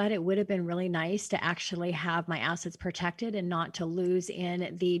 you know what, it would have been really nice to actually have my assets protected and not to lose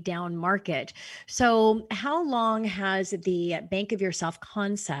in the down market. So how long has the Bank of Yourself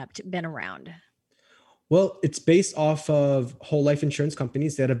concept been around? Well, it's based off of whole life insurance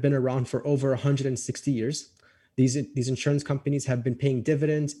companies that have been around for over 160 years. These insurance companies have been paying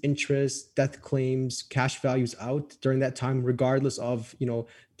dividends, interest, death claims, cash values out during that time, regardless of,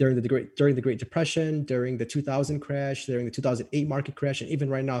 during the Great Depression, during the 2000 crash, during the 2008 market crash, and even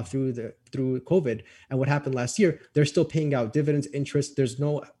right now through COVID and what happened last year, they're still paying out dividends, interest.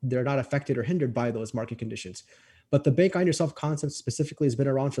 They're not affected or hindered by those market conditions. But the bank on yourself concept specifically has been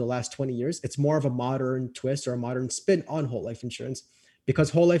around for the last 20 years. It's more of a modern twist or a modern spin on whole life insurance,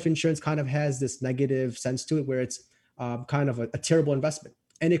 because whole life insurance kind of has this negative sense to it where it's kind of a terrible investment.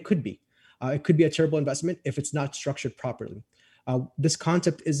 And it could be. It could be a terrible investment if it's not structured properly. This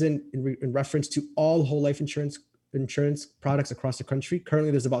concept isn't in reference to all whole life insurance products across the country.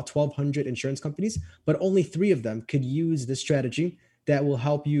 Currently, there's about 1,200 insurance companies, but only 3 of them could use this strategy that will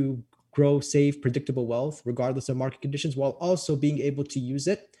help you grow, save predictable wealth, regardless of market conditions, while also being able to use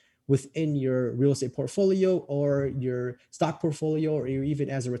it within your real estate portfolio or your stock portfolio, or even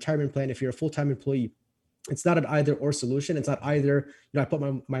as a retirement plan if you're a full-time employee. It's not an either or solution. It's not either, I put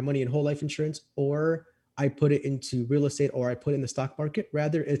my money in whole life insurance, or I put it into real estate, or I put it in the stock market.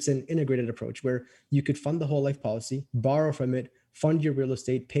 Rather, it's an integrated approach where you could fund the whole life policy, borrow from it, fund your real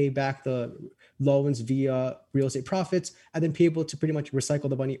estate, pay back the loans via real estate profits, and then be able to pretty much recycle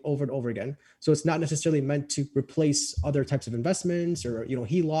the money over and over again. So it's not necessarily meant to replace other types of investments or,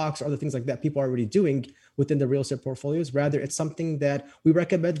 HELOCs or other things like that people are already doing within the real estate portfolios. Rather, it's something that we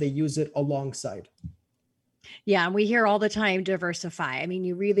recommend they use it alongside. Yeah, we hear all the time, diversify. I mean,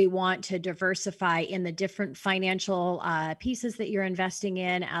 you really want to diversify in the different financial pieces that you're investing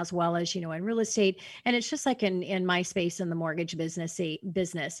in, as well as, in real estate. And it's just like in my space in the mortgage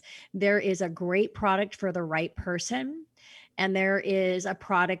business, there is a great product for the right person, and there is a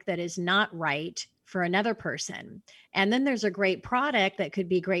product that is not right for another person. And then there's a great product that could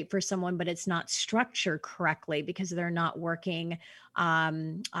be great for someone, but it's not structured correctly because they're not working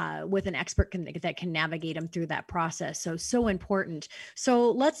with an expert that can navigate them through that process. So important.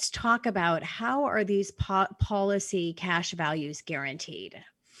 So let's talk about, how are these policy cash values guaranteed?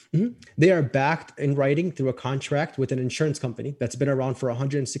 Mm-hmm. They are backed in writing through a contract with an insurance company that's been around for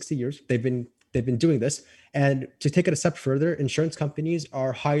 160 years. They've been doing this. And to take it a step further, insurance companies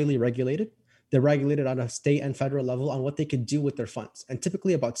are highly regulated. They're regulated on a state and federal level on what they can do with their funds. And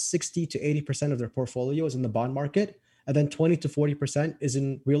typically about 60 to 80% of their portfolio is in the bond market. And then 20 to 40% is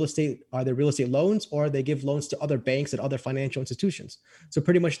in real estate, either real estate loans, or they give loans to other banks and other financial institutions. So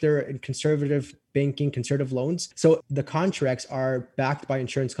pretty much they're in conservative banking, conservative loans. So the contracts are backed by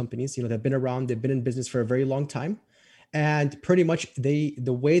insurance companies. They've been around, they've been in business for a very long time. And pretty much the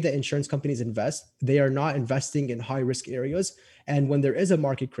way that insurance companies invest, they are not investing in high risk areas. And when there is a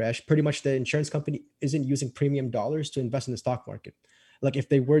market crash, pretty much the insurance company isn't using premium dollars to invest in the stock market. Like if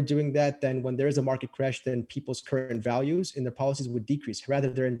they were doing that, then when there is a market crash, then people's current values in their policies would decrease. Rather,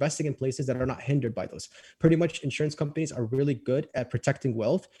 they're investing in places that are not hindered by those. Pretty much insurance companies are really good at protecting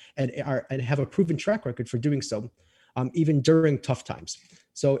wealth and have a proven track record for doing so, even during tough times.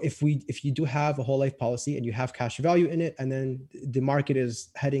 So if you do have a whole life policy and you have cash value in it, and then the market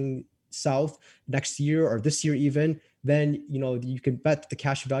is heading south next year or this year even, then you can bet the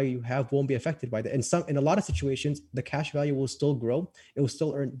cash value you have won't be affected by that. In a lot of situations, the cash value will still grow. It will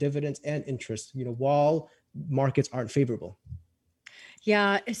still earn dividends and interest, while markets aren't favorable.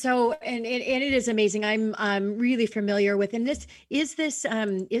 Yeah. So, and it is amazing. I'm really familiar with, and is this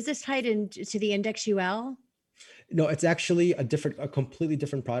tied into the Index UL? No, it's actually a completely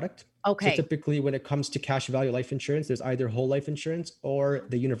different product. Okay. So typically when it comes to cash value life insurance, there's either whole life insurance or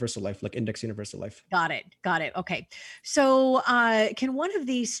the universal life, like Index Universal Life. Got it. Okay. So can one of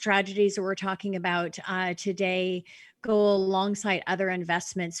these strategies that we're talking about today go alongside other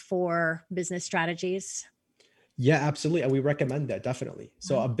investments for business strategies? Yeah, absolutely. And we recommend that, definitely.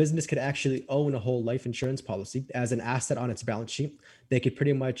 So a business could actually own a whole life insurance policy as an asset on its balance sheet. They could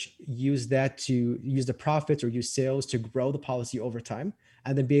pretty much use that to use the profits or use sales to grow the policy over time,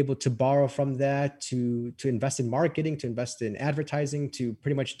 and then be able to borrow from that to invest in marketing, to invest in advertising, to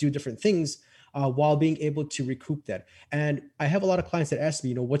pretty much do different things while being able to recoup that. And I have a lot of clients that ask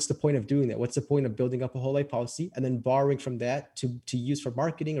me, what's the point of doing that? What's the point of building up a whole life policy and then borrowing from that to use for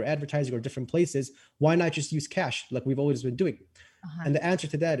marketing or advertising or different places? Why not just use cash like we've always been doing? And the answer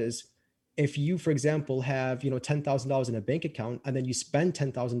to that is, if you, for example, have, $10,000 in a bank account, and then you spend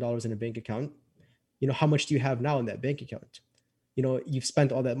 $10,000 in a bank account, how much do you have now in that bank account? You've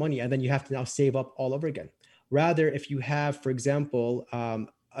spent all that money, and then you have to now save up all over again. Rather, if you have, for example,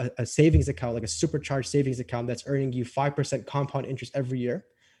 a savings account, like a supercharged savings account that's earning you 5% compound interest every year,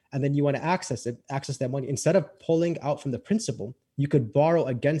 and then you want to access that money, instead of pulling out from the principal, you could borrow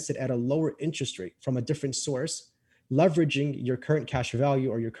against it at a lower interest rate from a different source. leveraging your current cash value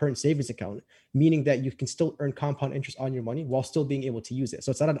or your current savings account, meaning that you can still earn compound interest on your money while still being able to use it.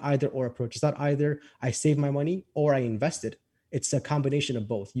 So it's not an either or approach. It's not either I save my money or I invest it. It's a combination of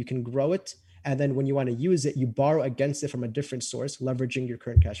both. You can grow it, and then when you want to use it, you borrow against it from a different source, leveraging your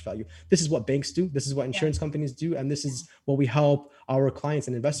current cash value. This is what banks do. This is what insurance companies do. And this is what we help our clients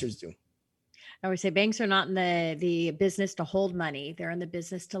and investors do. I would say banks are not in the business to hold money. They're in the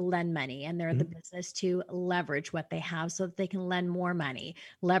business to lend money, and they're in the business to leverage what they have so that they can lend more money.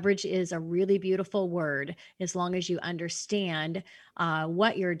 Leverage is a really beautiful word as long as you understand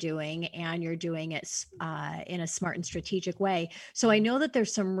what you're doing and you're doing it in a smart and strategic way. So I know that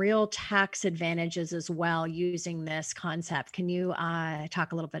there's some real tax advantages as well using this concept. Can you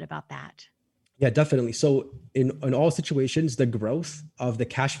talk a little bit about that? Yeah, definitely. So in all situations, the growth of the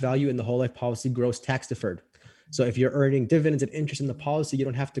cash value in the whole life policy grows tax deferred. So if you're earning dividends and interest in the policy, you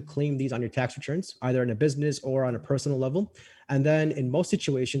don't have to claim these on your tax returns, either in a business or on a personal level. And then in most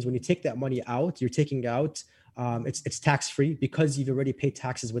situations, when you take that money out, you're taking out, it's tax-free because you've already paid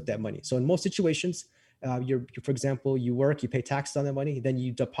taxes with that money. So in most situations, for example, you work, you pay taxes on that money, then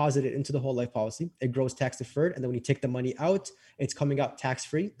you deposit it into the whole life policy. It grows tax deferred. And then when you take the money out, it's coming out tax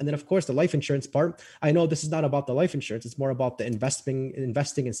free. And then of course, the life insurance part, I know this is not about the life insurance. It's more about the investing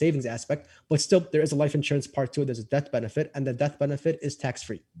and savings aspect, but still there is a life insurance part to it. There's a death benefit, and the death benefit is tax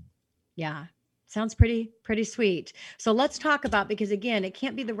free. Yeah. Sounds pretty sweet. So let's talk about, because again, it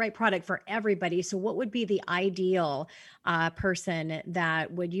can't be the right product for everybody. So what would be the ideal person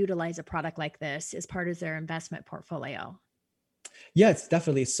that would utilize a product like this as part of their investment portfolio? Yeah, it's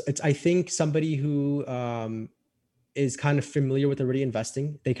definitely, I think somebody who is kind of familiar with already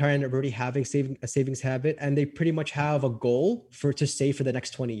investing. They kind of already have a savings habit, and they pretty much have a goal to save for the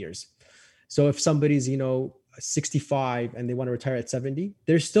next 20 years. So if somebody's, 65 and they want to retire at 70,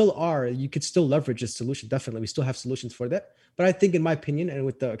 you could still leverage this solution. Definitely. We still have solutions for that. But I think in my opinion, and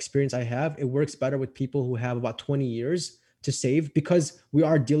with the experience I have, it works better with people who have about 20 years to save, because we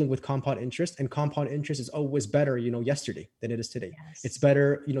are dealing with compound interest, and compound interest is always better, yesterday than it is today. Yes. It's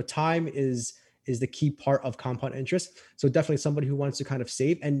better, time is the key part of compound interest. So definitely somebody who wants to kind of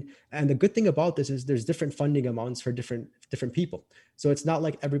save. And the good thing about this is there's different funding amounts for different people. So it's not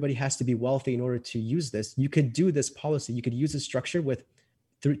like everybody has to be wealthy in order to use this. You could do this policy. You could use this structure with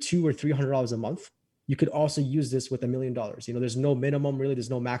 $200 or $300 a month. You could also use this with $1 million. There's no minimum, really. There's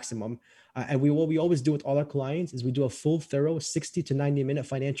no maximum. And what we always do with all our clients is we do a full, thorough 60 to 90 minute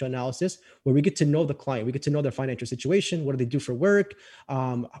financial analysis where we get to know the client. We get to know their financial situation. What do they do for work?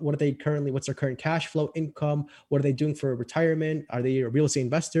 What's their current cash flow, income? What are they doing for retirement? Are they real estate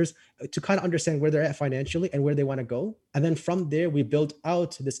investors? To kind of understand where they're at financially and where they want to go. And then from there, we build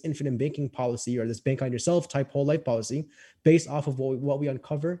out this infinite banking policy, or this bank on yourself type whole life policy, based off of what we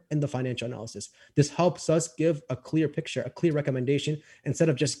uncover in the financial analysis. This helps us give a clear picture, a clear recommendation, instead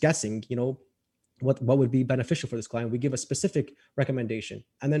of just guessing, what would be beneficial for this client. We give a specific recommendation.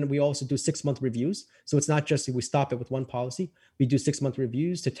 And then we also do 6-month reviews. So it's not just we stop it with one policy. We do 6-month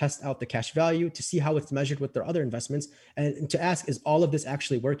reviews to test out the cash value, to see how it's measured with their other investments, and to ask, is all of this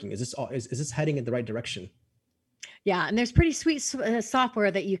actually working? Is this heading in the right direction? Yeah. And there's pretty sweet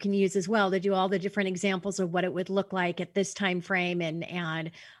software that you can use as well to do all the different examples of what it would look like at this time frame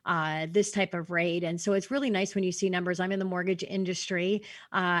and this type of rate. And so it's really nice when you see numbers. I'm in the mortgage industry.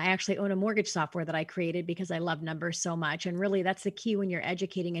 I actually own a mortgage software that I created because I love numbers so much. And really that's the key when you're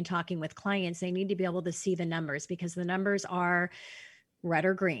educating and talking with clients. They need to be able to see the numbers, because the numbers are red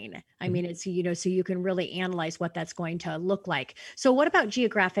or green. I mean, it's, so you can really analyze what that's going to look like. So what about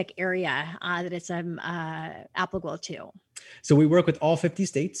geographic area that it's applicable to? So we work with all 50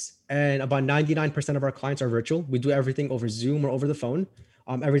 states, and about 99% of our clients are virtual. We do everything over Zoom or over the phone.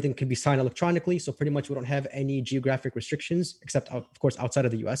 Everything can be signed electronically. So pretty much we don't have any geographic restrictions, except of course, outside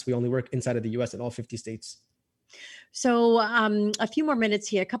of the US. We only work inside of the US in all 50 states. So a few more minutes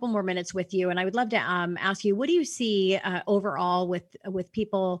here, a couple more minutes with you. And I would love to ask you, what do you see overall with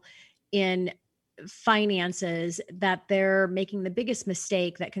people in finances that they're making the biggest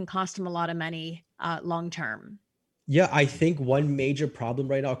mistake that can cost them a lot of money long-term? Yeah, I think one major problem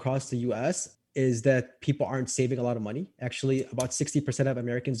right now across the US is that people aren't saving a lot of money. Actually, about 60% of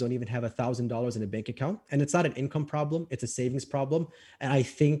Americans don't even have $1,000 in a bank account. And it's not an income problem, it's a savings problem. And I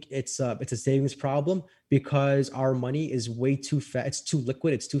think it's a savings problem because our money is way too fast. It's too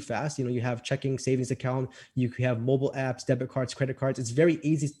liquid, it's too fast. You have checking, savings account, you have mobile apps, debit cards, credit cards. It's very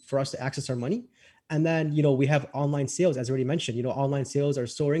easy for us to access our money. And then, we have online sales, as already mentioned, online sales are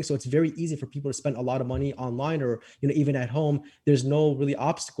soaring. So it's very easy for people to spend a lot of money online or, even at home. There's no really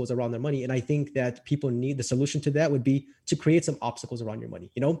obstacles around their money. And I think that people need, the solution to that would be to create some obstacles around your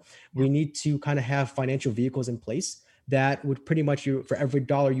money. We need to kind of have financial vehicles in place that would pretty much, for every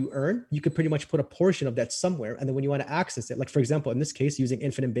dollar you earn, you could pretty much put a portion of that somewhere. And then when you want to access it, like for example, in this case, using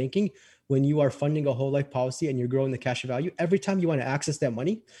infinite banking, when you are funding a whole life policy and you're growing the cash value, every time you want to access that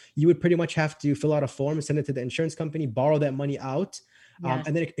money, you would pretty much have to fill out a form, send it to the insurance company, borrow that money out. Yes.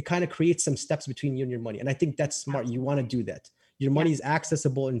 And then it kind of creates some steps between you and your money. And I think that's smart. You want to do that. Your money is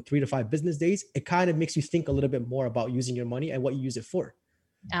accessible in 3 to 5 business days. It kind of makes you think a little bit more about using your money and what you use it for.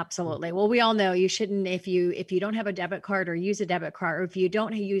 Absolutely. Well, we all know you shouldn't, if you don't have a debit card or use a debit card, or if you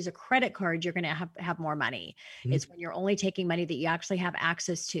don't use a credit card, you're going to have more money. Mm-hmm. It's when you're only taking money that you actually have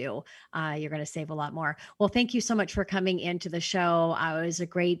access to, you're going to save a lot more. Well, thank you so much for coming into the show. It was a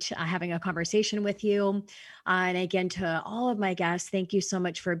great having a conversation with you. And again, to all of my guests, thank you so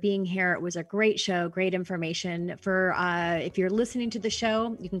much for being here. It was a great show, great information. For if you're listening to the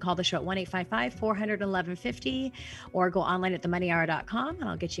show, you can call the show at 1-855-400-1150 or go online at themoneyhour.com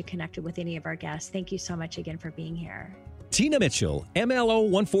and I'll get you connected with any of our guests. Thank you so much again for being here. Tina Mitchell, MLO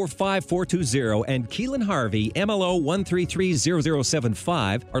 145420, and Keelan Harvey, MLO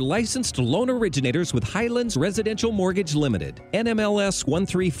 1330075, are licensed loan originators with Highlands Residential Mortgage Limited, NMLS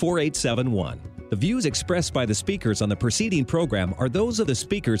 134871. The views expressed by the speakers on the preceding program are those of the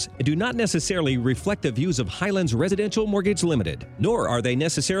speakers and do not necessarily reflect the views of Highlands Residential Mortgage Limited, nor are they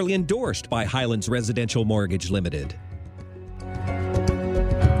necessarily endorsed by Highlands Residential Mortgage Limited.